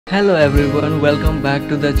Hello everyone, welcome back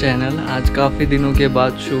to the channel. आज काफ़ी दिनों के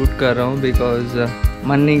बाद शूट कर रहा हूँ बिकॉज़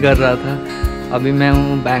मन नहीं कर रहा था। अभी मैं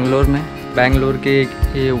हूँ बैंगलोर में। बैंगलोर के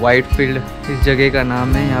ये वाइट फील्ड इस जगह का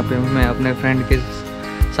नाम है। यहाँ पे मैं अपने फ्रेंड के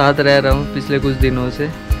साथ रह रहा हूँ पिछले कुछ दिनों से।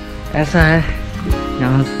 ऐसा है,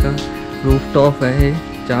 यहाँ का रूफ टॉप है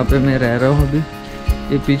जहाँ पे मैं रह रहा हूँ अभी।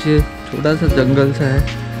 ये पीछे छोटा सा जंगल सा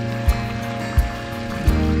है।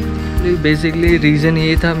 बेसिकली रीज़न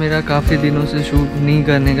ये था मेरा काफ़ी दिनों से शूट नहीं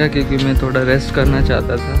करने का, क्योंकि मैं थोड़ा रेस्ट करना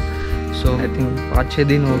चाहता था। सो आई थिंक 5-6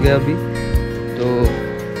 दिन हो गया अभी, तो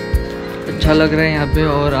अच्छा लग रहा है यहाँ पे।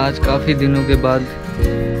 और आज काफ़ी दिनों के बाद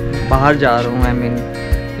बाहर जा रहा हूँ। आई मीन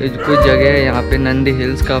ये कुछ जगह है यहाँ पे, नंदी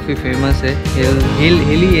हिल्स काफ़ी फेमस है।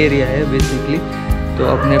 हिली एरिया है बेसिकली। तो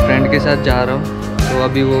अपने फ्रेंड के साथ जा रहा हूँ। तो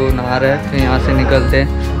अभी वो नहा रहा है, फिर यहाँ से निकलते हैं।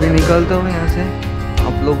 अभी निकलता हूँ यहाँ से।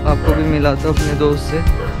 आपको भी मिलाता हूँ अपने दोस्त से।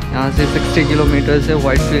 यहाँ से 60 किलोमीटर से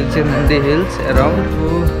वाइट फील्ड से नंदी हिल्स अराउंड। तो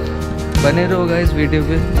बने रहो गाइस वीडियो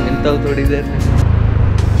पे, मिलता हूँ थोड़ी देर में।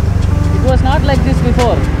 It was not like this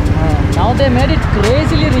before. Now they made it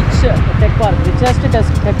crazily rich tech park, richest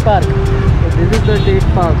tech park. So this is the tech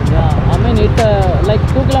park. Yeah, I mean it like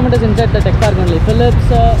 2 kilometers inside the tech park only. Philips,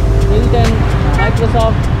 Hilton,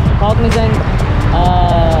 Microsoft, Cognizant,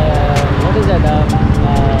 what is that?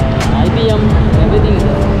 IBM, everything is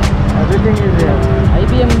there. Everything is there.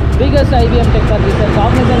 IBM, biggest IBM tech park is there.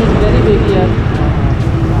 Cognizant is very big here.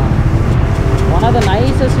 One of the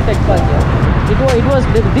nicest tech park here. It was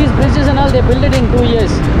these bridges and all, they built it in 2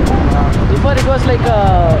 years. Before it was like a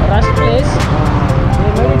rush place.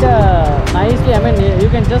 They made it nicely. I mean you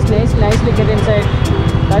can just nicely get inside.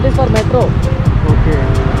 That is for metro. Okay.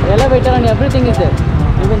 Elevator and everything is there.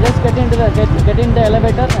 You can just get in the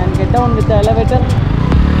elevator and get down with the elevator.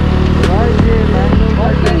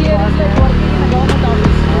 Working here is like working in a government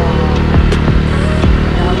office.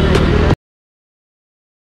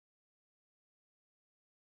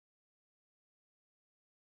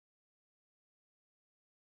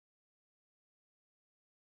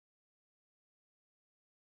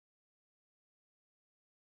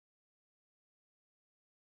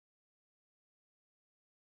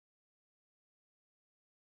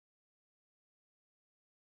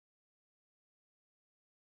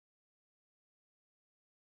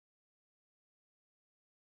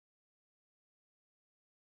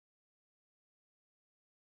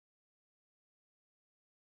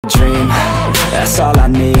 Dream, that's all I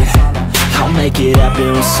need. I'll make it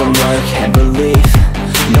happen with some work and belief.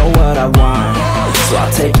 Know what I want, so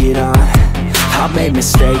I'll take it on. I've made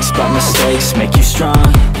mistakes, but mistakes make you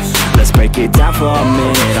strong. Let's break it down for a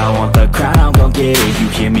minute. I want the crown, I'm gon' get it. You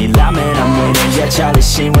hear me loud, man, I'm winning. Yeah, Charlie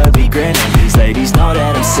Sheen will be grinning. These ladies know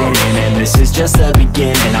that I'm sinning, and this is just the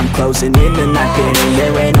beginning. I'm closing in the night inning.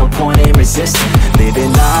 There ain't no point in resisting.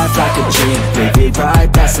 Living life like a dream, live it right,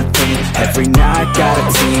 that's the thing. Every night got a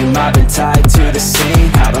team, I've been tied to the scene.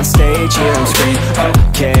 Out on stage, here I'm screaming,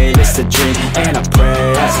 okay, it's a dream. And I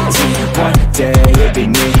pray as a team, one day it'll be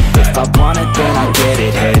me. If I want it, then I'll get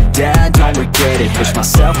it. Head down, don't regret it. Push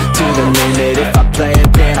myself to the limit. If I play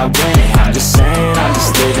it, then I win it. I'm just saying, I'm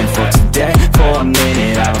just living for today. For a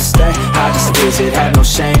minute, I don't stay, I just visit. Have no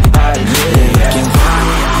shame, I admit it. Looking right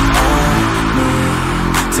at me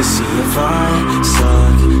to see if I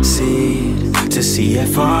succeed, to see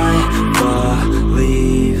if I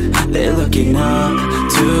believe. They're looking up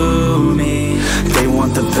to me. They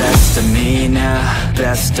want the best of me now,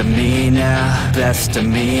 best of me now, best of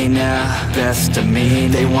me now, best of me.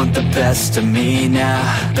 They want the best of me now,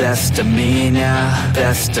 best of me now,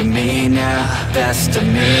 best of me now, best of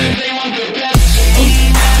me. They want the best of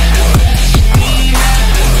me now,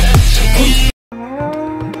 best of me now.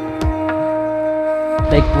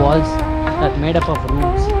 Like walls that made up of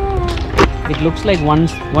rooms. It looks like one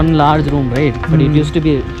large room, right? But it used to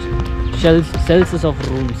be cells of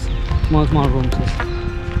rooms, small rooms.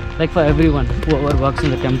 Like for everyone, whoever works in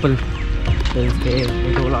the temple, they'll stay.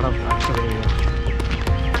 They do a lot of work over here.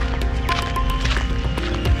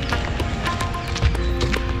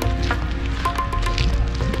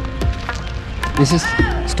 This is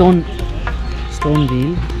stone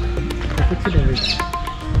wheel. They fix it every time.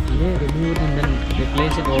 They remove it and then they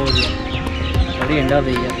place it over here. At the end of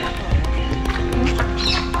the year.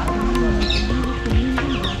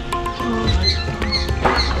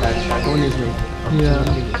 That one is like, Yeah.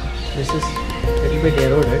 this is a little bit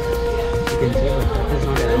eroded. You can see, but that is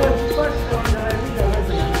not eroded.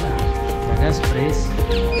 That has sprays.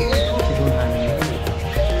 You don't have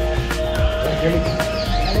any.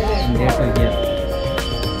 From there to here.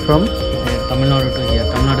 From There, Tamil Nadu to here,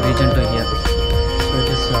 Tamil Nadu region to here. So it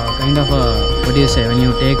is kind of a, what do you say, when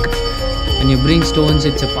you bring stones,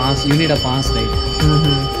 it's a pass, you need a pass, right?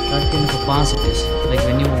 kind of a pass it is. Like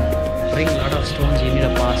when you bring a lot of stones, you need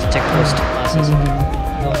a pass, checkpost passes.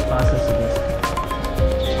 Those passes it is.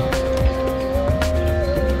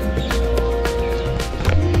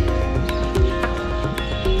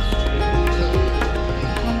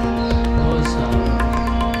 Those,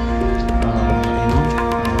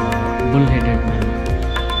 bull-headed men,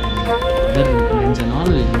 other men and all,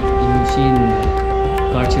 you see in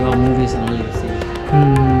God Shiva movies and all, you see.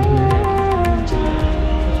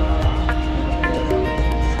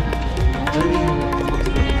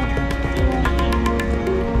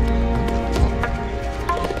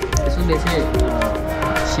 This one they say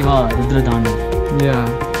Shiva Rudradana. Yeah.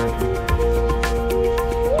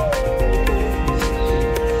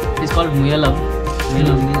 It's called Muyalam.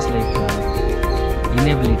 Muyalam means like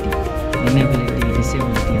inability,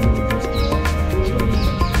 disability, and all those things. So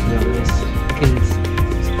he always kills,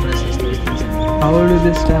 suppresses those things. How old is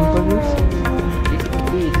this temple is? It could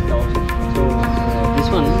be 1,000. So this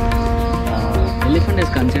one, elephant is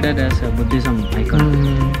considered as a Buddhism icon.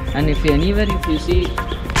 And if anywhere if you see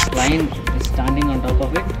lion is standing on top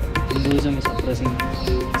of it, Hinduism is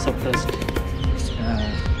suppressed.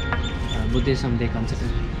 Buddhism they consider.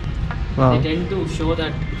 Wow. They tend to show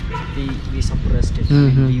that we suppressed it.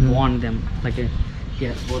 We warned them. Like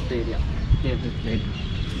both area.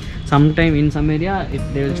 Sometime in some area,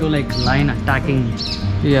 they will show like lion attacking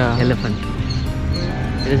elephant.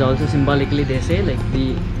 It is also symbolically they say like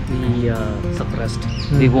we suppressed.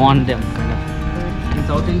 We warned them kind of. In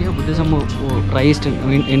South India, Buddhism rised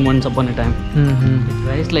in once upon a time. It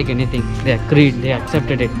rised like anything. They agreed. They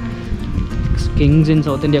accepted it. Kings in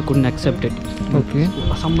South India couldn't accept it. Okay.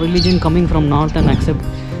 Some religion coming from north and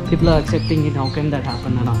people are accepting it. How can that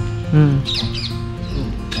happen?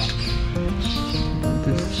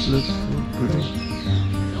 This looks so pretty.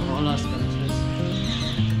 All are sculptures.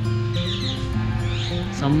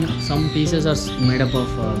 Some pieces are made up of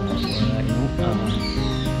what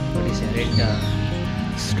is it? Red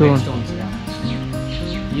stones. Yeah.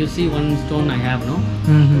 You see one stone I have, no?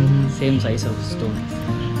 Same size of stone.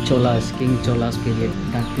 Cholas, King Cholas period.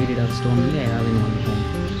 That period of stone only I have in one home.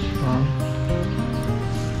 Wow.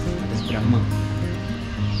 That is Brahma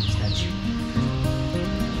statue.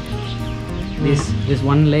 This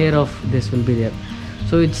one layer of this will be there.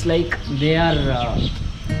 So it's like they are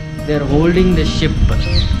holding the ship.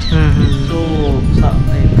 So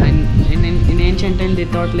in ancient time they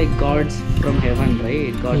thought like gods from heaven,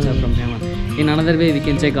 right? Gods are from heaven. In another way we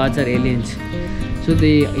can say gods are aliens. So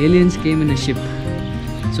the aliens came in a ship.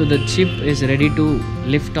 So the ship is ready to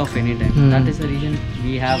lift off anytime. That is the reason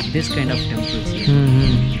we have this kind of temples here.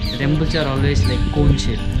 The temples are always like cone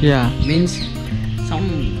shape. Yeah. Means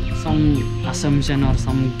some assumption or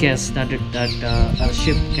some guess that the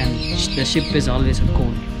ship is always a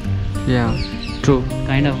cone. Yeah. True.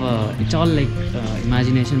 Kind of it's all like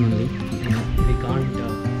imagination only. We can't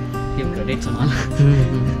give credits and all.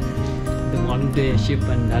 The modern day ship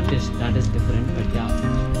and that is different. But yeah,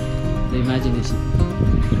 the imagination.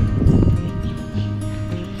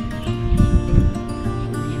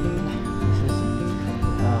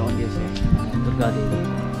 What do you say? Durga Devi.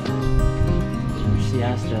 She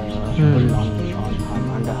has the bull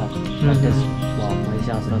under her. That is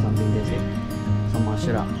Mahishasura something they say. Some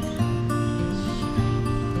Ashura.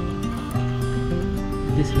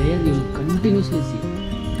 This layer you will continuously see.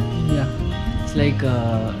 Yeah. It's like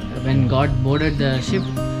when God boarded the ship,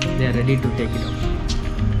 they are ready to take it off.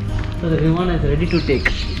 So the Viman is ready to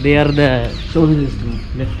take. They are the soldiers to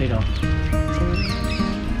lift it off.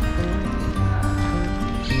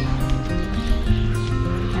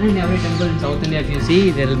 And in every temple in South India, if you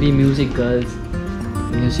see, there will be music girls.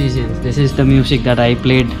 You see, this is the music that I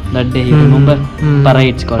played that day. You remember? Parai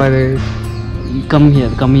it's called. Parai. Come here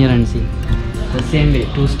and see. The same way,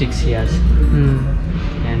 2 sticks he has.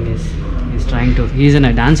 And he's trying to. He's in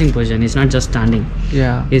a dancing position. He's not just standing.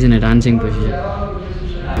 Yeah. He's in a dancing position.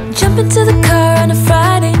 Jump into the car on a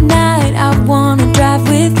Friday night. I wanna drive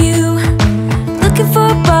with you. Looking for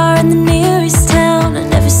a bar in the nearest town. I've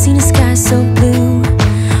never seen a sky so blue.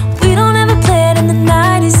 We don't ever play it and the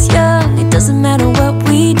night is young. It doesn't matter what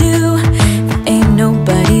we do. There ain't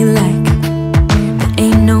nobody like.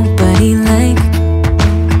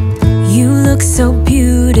 You look so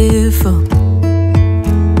beautiful.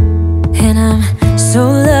 And I'm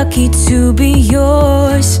so lucky to be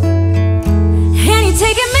yours. And you're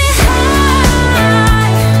taking me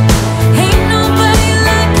high. Ain't nobody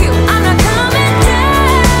like you. I'm not coming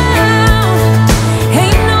down.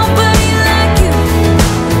 Ain't nobody like you.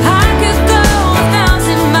 I could go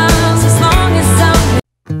 1,000 miles as long as I'm.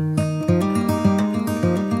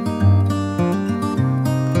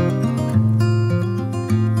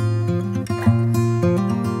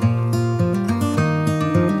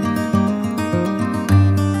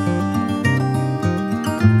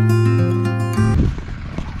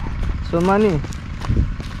 Salmani,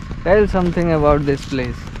 tell something about this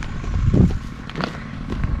place.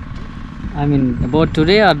 I mean, about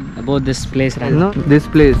today or about this place right No, this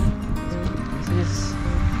place. This is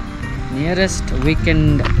nearest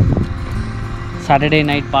weekend Saturday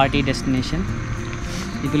night party destination.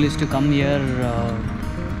 People used to come here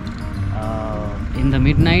in the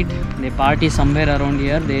midnight. They party somewhere around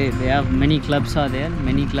here. They have many clubs are there.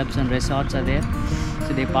 Many clubs and resorts are there.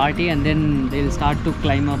 So they party and then they'll start to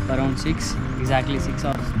climb up around 6, exactly 6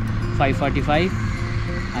 or 5:45,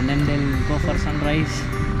 and then they'll go for sunrise.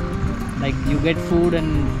 Like you get food and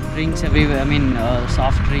drinks everywhere. I mean,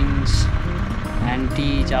 soft drinks and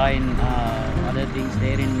tea, chai, and other things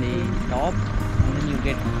there in the top, and then you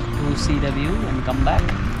get to see the view and come back.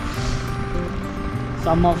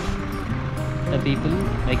 Some of the people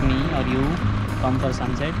like me or you come for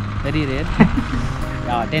sunset. Very rare.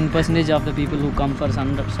 Yeah, 10% of the people who come for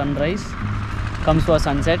sunrise comes for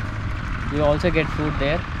sunset. You also get food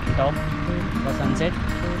there on top for sunset,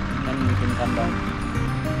 and then we can come down.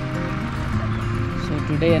 So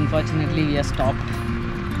today unfortunately we are stopped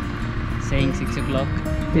saying 6 o'clock.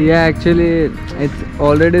 Yeah, actually it's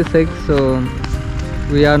already 6, so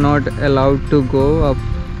we are not allowed to go up.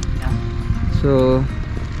 Yeah. So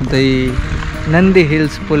the Nandi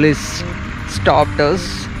Hills police stopped us.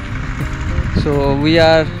 So we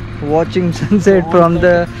are watching sunset from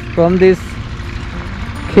this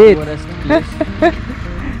khet. Tourist place.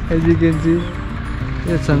 As you can see,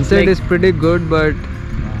 the sunset like- is pretty good, but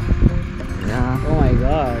yeah. Oh my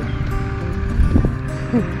god.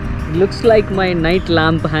 It looks like my night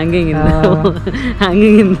lamp hanging in the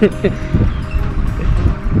hanging in the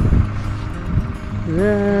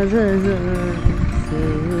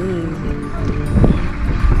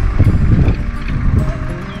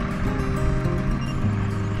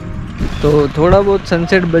तो थोड़ा बहुत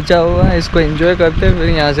sunset बचा हुआ है, इसको enjoy करते हैं, फिर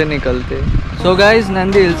यहाँ से निकलते हैं। सो गाइस,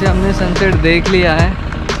 नंदी हिल से हमने सनसेट देख लिया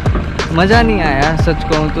है। मज़ा नहीं आया सच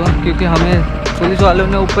कहूँ तो, क्योंकि हमें पुलिस वालों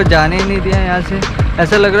ने ऊपर जाने ही नहीं दिया। यहाँ से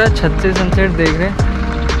ऐसा लग रहा है छत से सनसेट देख रहे हैं,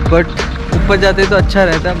 बट ऊपर जाते तो अच्छा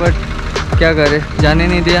रहता, बट क्या करें, जाने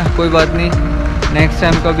नहीं दिया। कोई बात नहीं, नेक्स्ट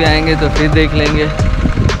टाइम कभी आएंगे तो फिर देख लेंगे।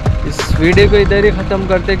 इस वीडियो को इधर ही ख़त्म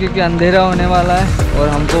करते क्योंकि अंधेरा होने वाला है और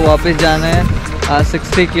हमको वापस जाना है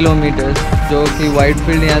 60 किलोमीटर, जो कि वाइट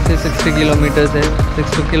फील्ड यहाँ से 60 किलोमीटर है।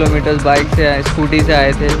 60 किलोमीटर बाइक से आए, स्कूटी से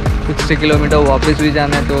आए थे। 60 किलोमीटर वापस भी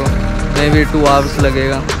जाना है, तो मे बी 2 आवर्स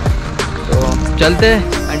लगेगा। तो चलते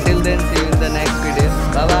हैं। Until then